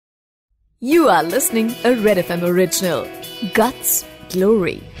You are listening a Red FM original. Guts,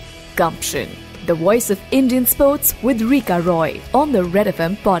 Glory, Gumption. The voice of Indian sports with Rika Roy on the Red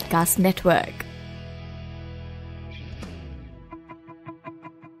FM podcast network.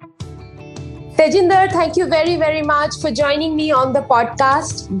 Tejinder, thank you very, very much for joining me on the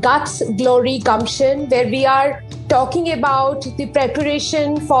podcast Guts, Glory, Gumption, where we are talking about the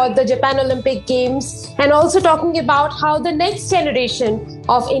preparation for the Japan Olympic Games and also talking about how the next generation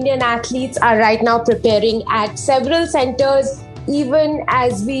of Indian athletes are right now preparing at several centers, even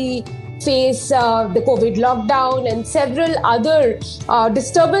as we face the COVID lockdown and several other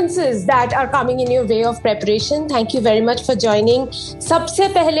disturbances that are coming in your way of preparation. Thank you very much for joining. सबसे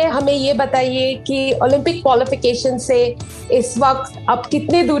पहले हमें ये बताइए कि Olympic qualification से इस वक्त आप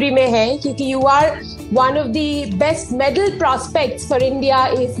कितने दूरी में हैं, क्योंकि you are one of the best medal prospects for India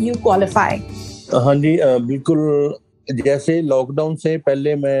if you qualify. हाँ जी, बिल्कुल। जैसे लॉकडाउन से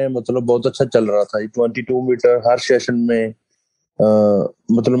पहले मैं बहुत अच्छा चल रहा था। 22 मीटर हर सेशन में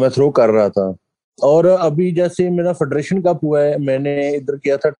मैं थ्रो कर रहा था। और अभी जैसे मेरा फेडरेशन कप हुआ है, मैंने इधर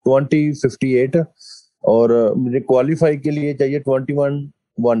किया था 2058 और मुझे क्वालिफाई के लिए चाहिए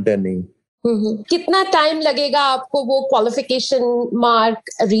 21-110। कितना टाइम लगेगा आपको वो क्वालिफिकेशन मार्क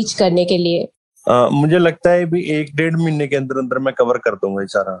रीच करने के लिए? मुझे लगता है भी 1-1.5 महीने के अंदर अंदर मैं कवर कर दूंगा ये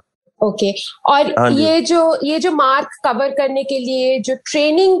सारा। ओके। और ये जो मार्क कवर करने के लिए जो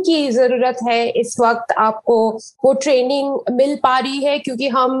ट्रेनिंग की जरूरत है इस वक्त, आपको वो ट्रेनिंग मिल पा रही है? क्योंकि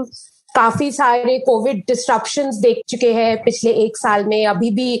हम काफी सारे कोविड डिस्ट्रप्शंस देख चुके हैं पिछले 1 साल में,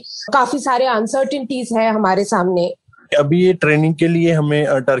 अभी भी काफी सारे अनसर्टेनिटीज है हमारे सामने। अभी ये ट्रेनिंग के लिए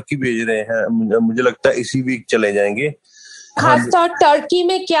हमें टर्की भेज रहे हैं, मुझे लगता है इसी वीक चले जाएंगे। खासतौर टर्की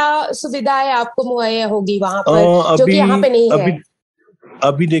में क्या सुविधाएं आपको मुहैया होगी वहां पर जो कि यहाँ पे नहीं है?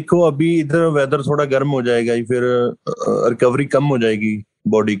 अभी देखो, अभी इधर वेदर थोड़ा गर्म हो जाएगा, फिर रिकवरी कम हो जाएगी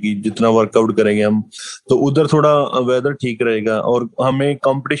बॉडी की, जितना वर्कआउट करेंगे हम, तो उधर थोड़ा वेदर ठीक रहेगा और हमें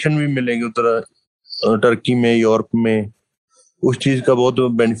कंपटीशन भी मिलेंगे उधर टर्की में, यूरोप में। उस चीज का बहुत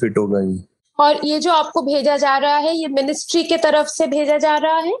बेनिफिट होगा ये। और ये जो आपको भेजा जा रहा है, ये मिनिस्ट्री के तरफ से भेजा जा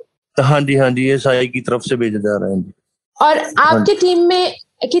रहा है? हाँ जी, ये SI की तरफ से भेजा जा रहा है। और आपकी टीम में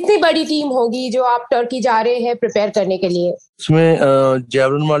कितनी बड़ी टीम होगी जो आप टर्की जा रहे हैं प्रिपेयर करने के लिए? इसमें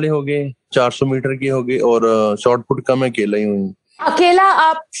जैवलिन वाले हो गए, 400 मीटर के हो गए, और शॉर्ट पुट का मैं अकेला ही हूँ। अकेला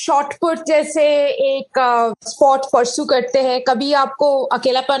आप शॉर्ट पुट जैसे एक स्पोर्ट परस्यू करते हैं, कभी आपको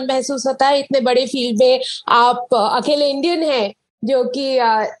अकेलापन महसूस होता है? इतने बड़े फील्ड में आप अकेले इंडियन हैं जो कि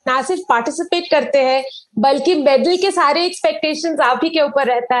ना सिर्फ पार्टिसिपेट करते हैं बल्कि मेडल के सारे एक्सपेक्टेशंस आप ही के ऊपर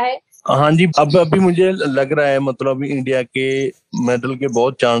रहता है। हाँ जी, अब अभी मुझे लग रहा है इंडिया के मेडल के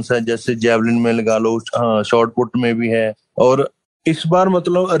बहुत चांस है, जैसे जेवलिन में लगा लो, शॉर्ट पुट में भी है। और इस बार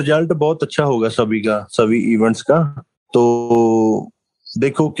रिजल्ट बहुत अच्छा होगा सभी इवेंट्स का, तो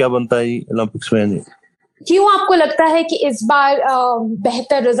देखो क्या बनता है ओलंपिक्स में। क्यों आपको लगता है कि इस बार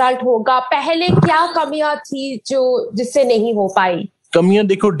बेहतर रिजल्ट होगा? पहले क्या कमियां थी जिससे नहीं हो पाई? कमियां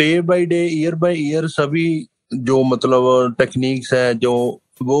देखो, day by day, year by year सभी जो टेक्निक्स है जो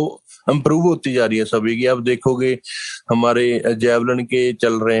वो इम्प्रूव होती जा रही है सभी की। अब देखोगे हमारे जेवलिन के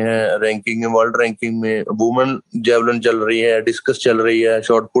चल रहे हैं रैंकिंग में, वर्ल्ड रैंकिंग में, वुमेन जेवलिन चल रही है, डिस्कस चल रही है,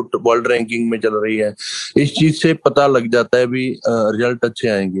 शॉर्ट पुट वर्ल्ड रैंकिंग में चल रही है। इस चीज से पता लग जाता है भी रिजल्ट अच्छे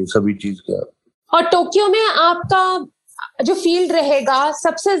आएंगे सभी चीज का। और टोक्यो में आपका जो फील्ड रहेगा,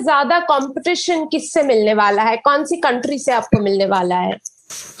 सबसे ज्यादा कंपटीशन किससे मिलने वाला है? कौन सी कंट्री से आपको मिलने वाला है?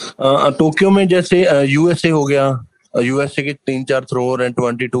 टोक्यो में जैसे USA हो गया, USA के 3-4 थ्रोअर हैं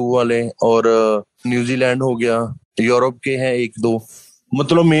 22 वाले, और न्यूजीलैंड हो गया, यूरोप के हैं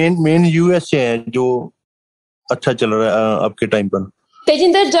 1-2, मेन USA है जो अच्छा चल रहा है आपके टाइम पर।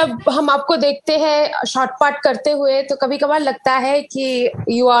 तेजिंदर, जब हम आपको देखते हैं शॉर्ट पुट करते हुए तो कभी कभार लगता है कि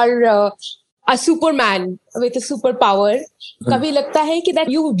you are a superman with a super power. कभी लगता है कि that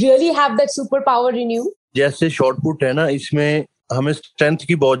you really have that super power in you? जैसे शॉर्ट पुट है ना, इसमें हमें स्ट्रेंथ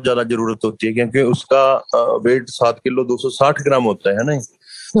की बहुत ज्यादा जरूरत होती है, क्योंकि उसका वेट 7 किलो 260 ग्राम होता है ना।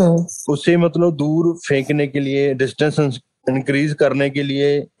 उसे दूर फेंकने के लिए, डिस्टेंस इंक्रीज करने के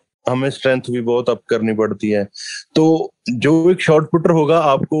लिए हमें स्ट्रेंथ भी बहुत अप करनी पड़ती है। तो जो एक शॉर्ट पुटर होगा,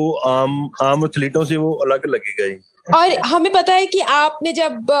 आपको आम एथलीटों से वो अलग लगेगा ही। और हमें पता है कि आपने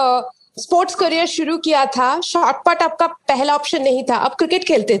जब स्पोर्ट्स करियर शुरू किया था, शॉर्ट पुट आपका पहला ऑप्शन नहीं था, आप क्रिकेट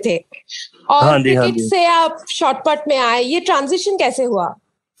खेलते थे और क्रिकेट से आप शॉर्ट पुट में आए। ये ट्रांजिशन कैसे हुआ?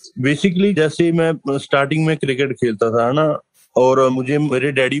 बेसिकली जैसे मैं स्टार्टिंग में क्रिकेट खेलता था ना, और मुझे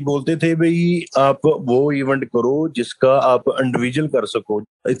मेरे डैडी बोलते थे भाई आप वो इवेंट करो जिसका आप इंडिविजुअल कर सको।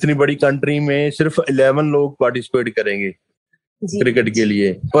 इतनी बड़ी कंट्री में सिर्फ 11 लोग पार्टिसिपेट करेंगे, जी। क्रिकेट के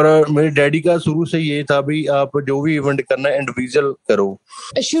लिए। पर मेरे डैडी का शुरू से ये था भी आप जो भी इवेंट करना है इंडिविजुअल करो।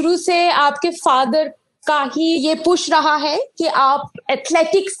 शुरू से आपके फादर का ही ये पुश रहा है कि आप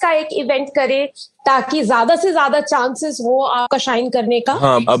एथलेटिक्स का एक इवेंट करें ताकि ज्यादा से ज्यादा चांसेस हो आपका शाइन करने का।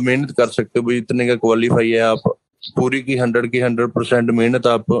 हाँ, आप मेहनत कर सकते हो भाई, इतने का क्वालिफाई है, आप पूरी की 100% मेहनत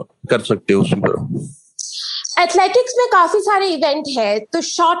आप कर सकते हो उस पर। एथलेटिक्स में काफी सारे इवेंट है, तो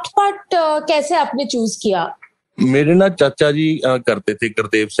शॉर्ट पुट कैसे आपने चूज किया? मेरे ना चाचा जी करते थे,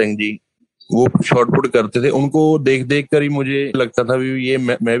 गुरदेव सिंह जी, वो शॉर्ट पुट करते थे। उनको देख देख कर ही मुझे लगता था भी ये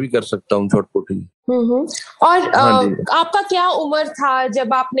मैं भी कर सकता हूँ शॉर्ट पुट ही। और हाँ जी। आपका क्या उम्र था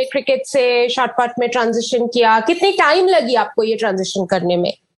जब आपने क्रिकेट से शॉर्ट पुट में ट्रांजिशन किया? कितनी टाइम लगी आपको ये ट्रांजिशन करने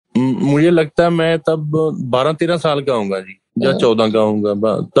में? मुझे लगता है मैं तब 12-13 साल का होऊंगा जी, या 14 का होऊंगा,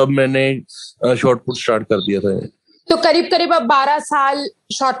 तब मैंने शॉर्ट पुट स्टार्ट कर दिया था। तो करीब करीब आप 12 साल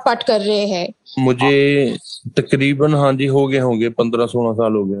शॉर्ट पुट कर रहे हैं। मुझे तकरीबन हाँ जी हो गए होंगे 15-16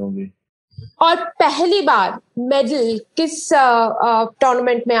 साल हो गए होंगे। और पहली बार मेडल किस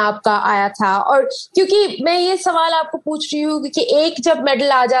टूर्नामेंट में आपका आया था? और क्योंकि मैं ये सवाल आपको पूछ रही हूँ कि एक जब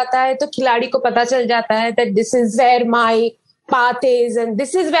मेडल आ जाता है तो खिलाड़ी को पता चल जाता है that this is where my path is and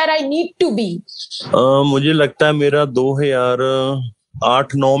this is where I need to be. मुझे लगता है मेरा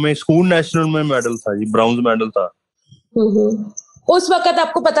 2008-9 में स्कूल नेशनल में मेडल था जी, ब्राउन्ज मेडल था। उस वक्त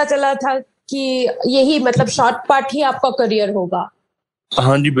आपको पता चला था कि यही मतलब शॉर्ट पुट ही आपका करियर होगा?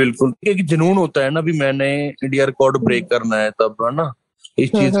 हाँ जी बिल्कुल। एक जुनून होता है ना भी मैंने इंडिया रिकॉर्ड ब्रेक करना है, तब है ना इस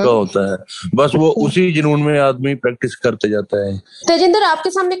चीज का होता है। बस वो उसी जुनून में आदमी प्रैक्टिस करते जाता है। तेजिंदर, आपके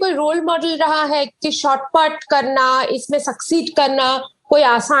सामने कोई रोल मॉडल रहा है कि शॉर्ट पुट करना, इसमें सक्सीड करना कोई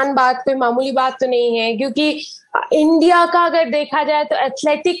आसान बात, कोई मामूली बात तो नहीं है? क्योंकि इंडिया का अगर देखा जाए तो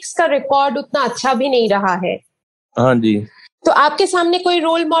एथलेटिक्स का रिकॉर्ड उतना अच्छा भी नहीं रहा है। हाँ जी। तो आपके सामने कोई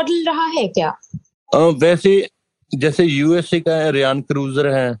रोल मॉडल रहा है क्या? वैसे जैसे यूएसए का रेयान क्रूजर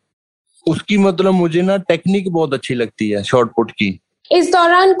है, उसकी मतलब मुझे ना टेक्निक बहुत अच्छी लगती है शॉर्ट पुट की। इस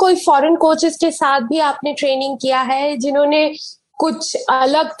दौरान कोई फॉरेन कोचेस के साथ भी आपने ट्रेनिंग किया है जिन्होंने कुछ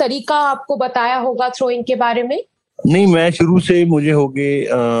अलग तरीका आपको बताया होगा थ्रोइंग के बारे में? नहीं, मैं शुरू से मुझे हो गए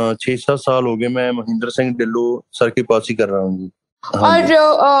 6-7 साल हो गए, मैं महेंद्र सिंह ढिल्लो सर के पास ही कर रहा हूँ जी। और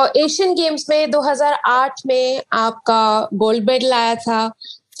एशियन गेम्स में 2008 में आपका गोल्ड मेडल आया था,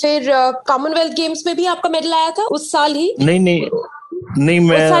 फिर कॉमनवेल्थ गेम्स में भी आपका मेडल आया था उस साल ही? नहीं,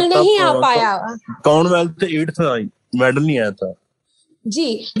 मैं उस साल नहीं आ पाया। कॉमनवेल्थ 8th मेडल नहीं आया था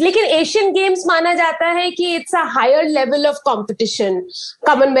जी, लेकिन एशियन गेम्स माना जाता है कि it's a higher level of competition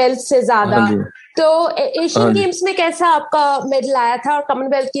Commonwealth से ज्यादा। तो एशियन गेम्स में कैसा आपका मेडल आया था और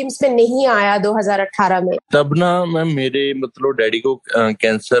कॉमनवेल्थ गेम्स में नहीं आया 2018 में? तब ना मैं मेरे मतलब डैडी को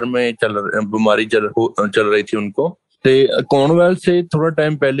कैंसर में बीमारी चल रही थी उनको। कॉमनवेल्थ से थोड़ा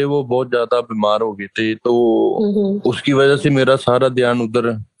टाइम पहले वो बहुत ज्यादा बीमार हो गए थे, तो उसकी वजह से मेरा सारा ध्यान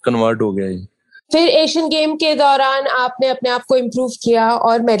उधर कन्वर्ट हो गया है। फिर एशियन गेम के दौरान आपने अपने आप को इम्प्रूव किया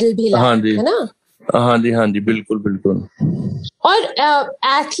और मेडल भी लाया, है ना? हाँ जी बिल्कुल। और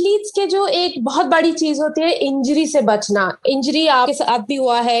एथलीट्स के जो एक बहुत बड़ी चीज होती है इंजरी से बचना। इंजरी आपके साथ भी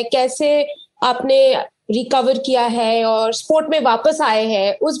हुआ है, कैसे आपने रिकवर किया है और स्पोर्ट में वापस आए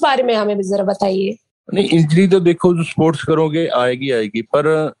हैं, उस बारे में हमें जरा बताइए। नहीं, इंजरी तो देखो जो स्पोर्ट्स करोगे आएगी,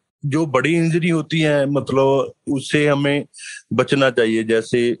 पर जो बड़ी इंजरी होती है मतलब उससे हमें बचना चाहिए।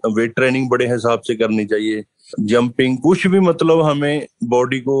 जैसे वेट ट्रेनिंग बड़े हिसाब से करनी चाहिए, जंपिंग, कुछ भी मतलब हमें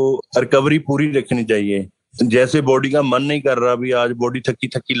बॉडी को रिकवरी पूरी रखनी चाहिए। जैसे बॉडी का मन नहीं कर रहा, भी आज बॉडी थकी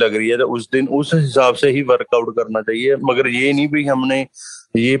थकी लग रही है, तो उस दिन उस हिसाब से ही वर्कआउट करना चाहिए। मगर ये नहीं भी हमने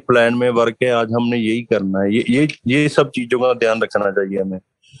ये प्लान में वर्क है, आज हमने यही करना है। ये सब चीजों का ध्यान रखना चाहिए हमें।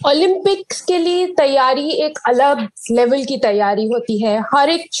 ओलंपिक्स के लिए तैयारी एक अलग लेवल की तैयारी होती है, हर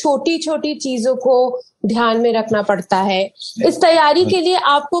एक छोटी छोटी चीजों को ध्यान में रखना पड़ता है। इस तैयारी के लिए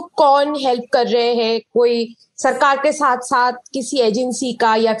आपको कौन हेल्प कर रहे हैं? कोई सरकार के साथ साथ किसी एजेंसी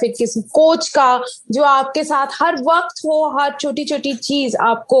का या फिर किसी कोच का जो आपके साथ हर वक्त वो हर छोटी छोटी चीज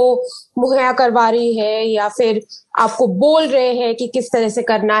आपको मुहैया करवा रही है, या फिर आपको बोल रहे हैं कि किस तरह से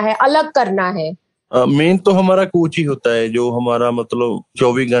करना है, अलग करना है? मेन तो हमारा कोच ही होता है, जो हमारा मतलब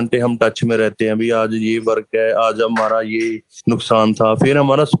 24 घंटे हम टच में रहते हैं। अभी आज ये वर्क है, आज हमारा ये नुकसान था। फिर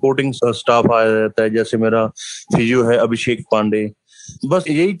हमारा सपोर्टिंग स्टाफ आया रहता है, जैसे मेरा फिजियो है अभिषेक पांडे। बस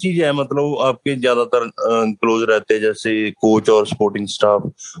यही चीज है, मतलब आपके ज्यादातर क्लोज रहते हैं, जैसे कोच और सपोर्टिंग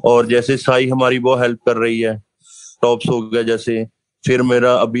स्टाफ। और जैसे साई हमारी वो हेल्प कर रही है, टॉप्स हो गया जैसे। फिर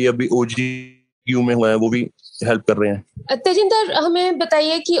मेरा अभी OGQ में हुआ है, वो भी हेल्प कर रहे हैं। तेजिंदर, हमें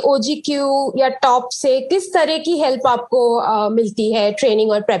बताइए कि OGQ या टॉप से किस तरह की हेल्प आपको मिलती है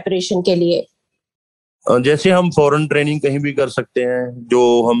ट्रेनिंग और प्रेपरेशन के लिए? जैसे हम फॉरेन ट्रेनिंग कहीं भी कर सकते हैं,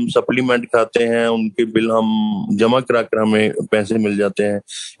 जो हम सप्लीमेंट खाते हैं उनके बिल हम जमा करा कर हमें पैसे मिल जाते हैं।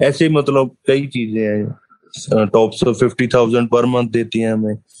 ऐसे मतलब कई चीजें हैं। टॉप 50,000 पर मंथ देती हैं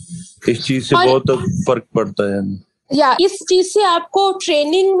हमें। इस चीज से बहुत फर्क पड़ता है। या इस चीज से आपको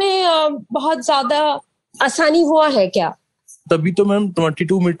ट्रेनिंग में बहुत ज्यादा आसानी हुआ है क्या? तभी तो मैम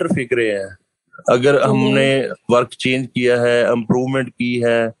 22 मीटर फेंक रहे हैं। अगर हमने वर्क चेंज किया है, इम्प्रूवमेंट की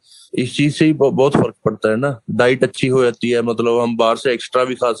है, इस चीज से ही बहुत फर्क पड़ता है ना। डाइट अच्छी हो जाती है, मतलब हम बाहर से एक्स्ट्रा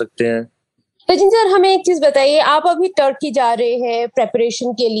भी खा सकते हैं। तेजिंदर, हमें एक चीज बताइए, आप अभी टर्की जा रहे हैं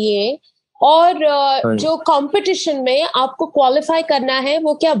प्रेपरेशन के लिए, और जो कंपटीशन में आपको क्वालिफाई करना है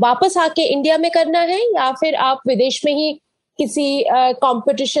वो क्या वापस आके इंडिया में करना है, या फिर आप विदेश में ही किसी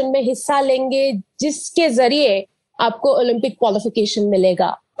कंपटीशन में हिस्सा लेंगे जिसके जरिए आपको ओलंपिक क्वालिफिकेशन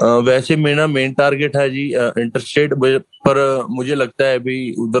मिलेगा? वैसे मेरा मेन टारगेट है जी इंटरस्टेट, पर मुझे लगता है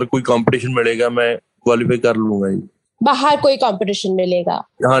अभी उधर कोई कंपटीशन मिलेगा मैं क्वालिफाई कर लूंगा जी। बाहर कोई कंपटीशन मिलेगा?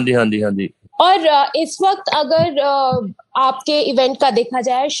 हाँ जी, हाँ जी, हाँ जी। और इस वक्त अगर आपके इवेंट का देखा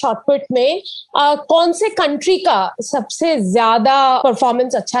जाए शॉटपुट में, कौन से कंट्री का सबसे ज्यादा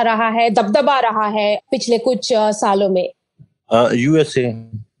परफॉर्मेंस अच्छा रहा है, दबदबा रहा है पिछले कुछ सालों में? यूएसए।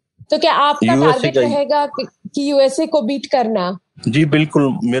 तो क्या आपका टारगेट रहेगा कि यूएसए को बीट करना? जी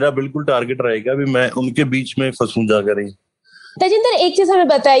बिल्कुल, मेरा बिल्कुल टारगेट रहेगा भी मैं उनके बीच में फंसूं जाकर ही। तेजिंदर, एक चीज हमें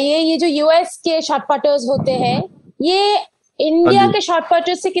बताइए, ये जो यूएस के शॉट पुटर्स होते हैं, ये इंडिया के शॉट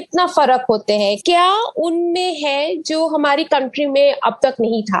पुटर से कितना फर्क होते हैं? क्या उनमें है जो हमारी कंट्री में अब तक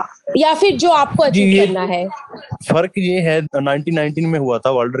नहीं था, या फिर जो आपको अचीव करना है? फर्क ये है, 1919 में हुआ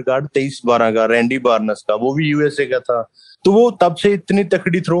था वर्ल्ड रिकॉर्ड 23-12 का, रैंडी बार्नस का, वो भी यूएसए का था। तो वो तब से इतनी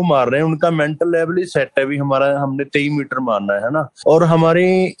तकड़ी थ्रो मार रहे हैं, उनका मेंटल लेवल ही सेट है भी हमारा, हमने 23 मीटर मारना है ना। और हमारे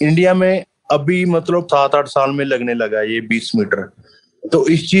इंडिया में अभी मतलब 7-8 साल में लगने लगा ये 20 मीटर। तो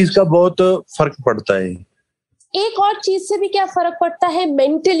इस चीज का बहुत फर्क पड़ता है। एक और चीज से भी क्या फर्क पड़ता है,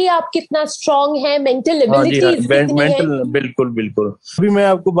 मेंटली आप कितना स्ट्रांग है, मेंटल एबिलिटीज कितनी है? बिल्कुल बिल्कुल। अभी मैं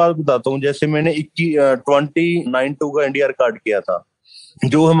आपको बात बताता हूँ, जैसे मैंने 29-2 का इंडिया रिकॉर्ड किया था।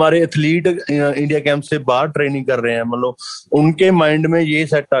 जो हमारे एथलीट इंडिया कैंप से बाहर ट्रेनिंग कर रहे हैं, मतलब उनके माइंड में ये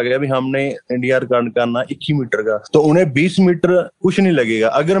सेट आ गया भी हमने इंडिया रिकॉर्ड करना 21 मीटर का, तो उन्हें 20 मीटर कुछ नहीं लगेगा।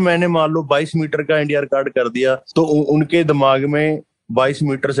 अगर मैंने मान लो 22 मीटर का इंडिया रिकॉर्ड कर दिया तो उनके दिमाग में 22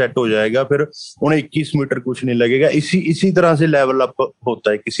 मीटर सेट हो जाएगा, फिर उन्हें 21 मीटर कुछ नहीं लगेगा। इसी तरह से लेवल अप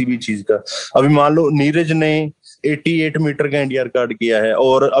होता है किसी भी चीज का। अभी मान लो नीरज ने 88 मीटर का इंडिया रिकॉर्ड किया है,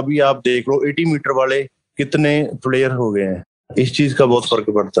 और अभी आप देख लो 80 मीटर वाले कितने प्लेयर हो गए हैं। इस चीज का बहुत फर्क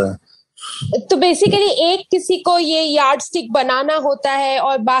पड़ता है। तो बेसिकली एक किसी को ये यार्ड स्टिक बनाना होता है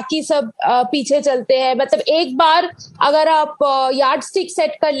और बाकी सब पीछे चलते हैं। मतलब एक बार अगर आप यार्ड स्टिक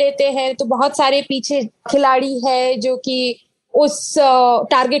सेट कर लेते हैं तो बहुत सारे पीछे खिलाड़ी है जो कि उस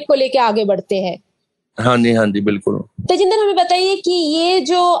टारगेट को लेके आगे बढ़ते हैं। हाँ जी, हाँ जी, बिल्कुल। तेजिंदर, हमें बताइए कि ये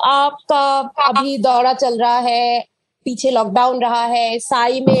जो आपका अभी दौरा चल रहा है, पीछे लॉकडाउन रहा है,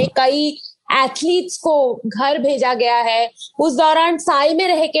 साई में कई एथलीट्स को घर भेजा गया है, उस दौरान साई में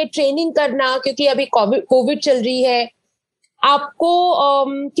रह के ट्रेनिंग करना, क्योंकि अभी कोविड चल रही है,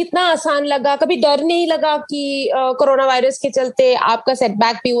 आपको कितना आसान लगा? कभी डर नहीं लगा कि कोरोना वायरस के चलते आपका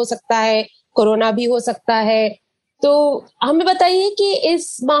सेटबैक भी हो सकता है, कोरोना भी हो सकता है? तो हमें बताइए कि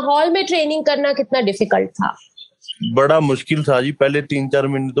इस माहौल में ट्रेनिंग करना कितना डिफिकल्ट था? बड़ा मुश्किल था जी। पहले 3-4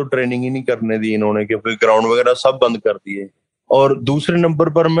 महीने तो ट्रेनिंग ही नहीं करने दी इन्होंने, क्योंकि ग्राउंड वगैरह सब बंद कर दिए। और दूसरे नंबर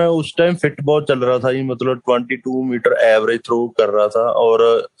पर मैं उस टाइम फिट बहुत चल रहा था जी, मतलब 22 मीटर एवरेज थ्रो कर रहा था।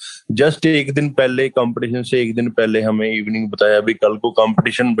 और जस्ट एक दिन पहले, कंपटीशन से एक दिन पहले हमें इवनिंग बताया भी कल को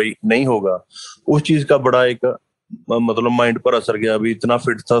कंपटीशन भाई नहीं होगा। उस चीज का बड़ा एक मतलब माइंड पर असर गया। अभी इतना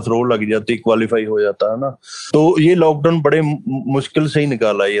फिट था, थ्रो लग जाती, क्वालिफाई हो जाता है ना। तो ये लॉकडाउन बड़े मुश्किल से ही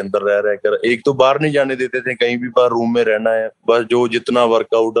निकाला ये अंदर रह रहकर। एक तो बाहर नहीं जाने देते थे कहीं भी, बाहर रूम में रहना है बस। जो जितना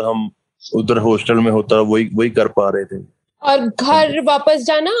वर्कआउट हम उधर हॉस्टल में होता वही कर पा रहे थे। और घर वापस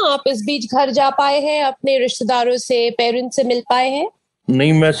जाना, आप इस बीच घर जा पाए हैं, अपने रिश्तेदारों से, पेरेंट्स से मिल पाए हैं?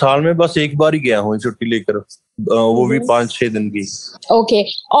 नहीं, मैं साल में बस एक बार ही गया हूँ छुट्टी लेकर, वो भी 5-6 दिन की। ओके।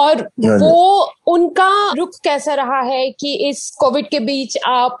 और वो उनका रुख कैसा रहा है कि इस कोविड के बीच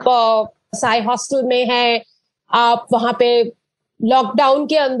आप साई हॉस्टल में हैं, आप वहां पे लॉकडाउन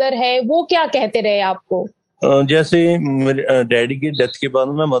के अंदर है, वो क्या कहते रहे आपको? जैसे मेरे डैडी की डेथ के बाद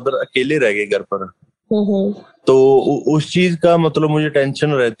मैं मदर अकेले रह गए घर पर। तो उस चीज का मतलब मुझे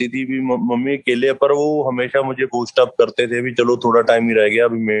टेंशन रहती थी भी मम्मी अकेले, पर वो हमेशा मुझे बूस्ट अप करते थे भी चलो थोड़ा टाइम ही रह गया,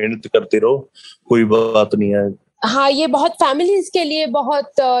 अभी मेहनत करते रहो, कोई बात नहीं है। हाँ, ये बहुत फैमिलीज के लिए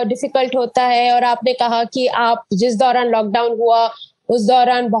बहुत डिफिकल्ट होता है। और आपने कहा कि आप जिस दौरान लॉकडाउन हुआ उस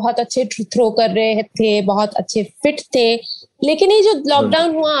दौरान बहुत अच्छे थ्रो कर रहे थे, बहुत अच्छे फिट थे, लेकिन ये जो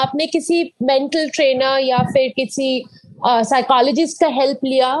लॉकडाउन हुआ, आपने किसी मेंटल ट्रेनर या फिर किसी साइकोलॉजिस्ट का हेल्प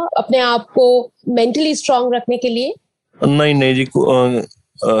लिया अपने आप को मेंटली स्ट्रांग रखने के लिए? नहीं जी,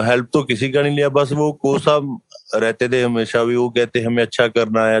 हेल्प तो किसी का नहीं लिया, बस वो कोच साहब रहते थे हमेशा भी, वो कहते हमें अच्छा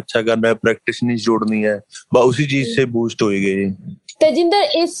करना है, प्रैक्टिस नहीं जोड़नी है, बस उसी चीज से बूस्ट हो गई। तेजिंदर,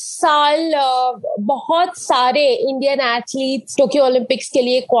 इस साल बहुत सारे इंडियन एथलीट्स टोक्यो ओलंपिक्स के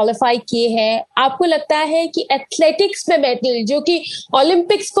लिए क्वालिफाई किए हैं। आपको लगता है कि एथलेटिक्स में मेडल, जो कि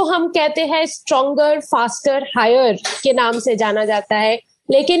ओलंपिक्स को हम कहते हैं स्ट्रॉन्गर, फास्टर, हायर के नाम से जाना जाता है,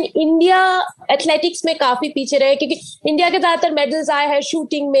 लेकिन इंडिया एथलेटिक्स में काफी पीछे रहे, क्योंकि इंडिया के ज्यादातर मेडल्स आए हैं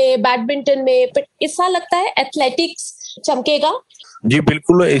शूटिंग में, बैडमिंटन में, पर इस साल लगता है एथलेटिक्स चमकेगा? जी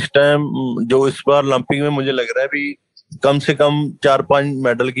बिल्कुल, इस टाइम जो इस बार ओलंपिक में मुझे लग रहा है भी कम से कम 4-5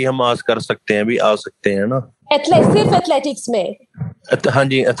 मेडल की हम आस कर सकते हैं, भी आ सकते हैं ना। सिर्फ एथलेटिक्स में? हाँ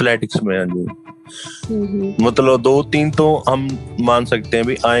जी, एथलेटिक्स में, हाँ जी। मतलब 2-3 तो हम मान सकते हैं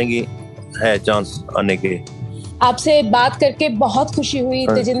भी आएंगे, है चांस आने के। आपसे बात करके बहुत खुशी हुई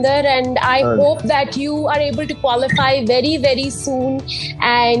Tejinder, and I hope that you are able to qualify very very soon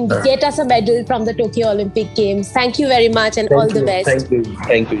and get us a medal from the Tokyo Olympic games. Thank you very much and all the best.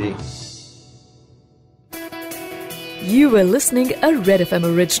 Thank you जी। You were listening a Red FM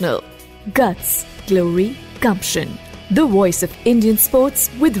original. Guts, Glory, Gumption. The voice of Indian sports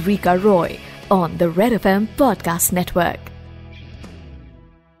with Rika Roy on the Red FM Podcast Network.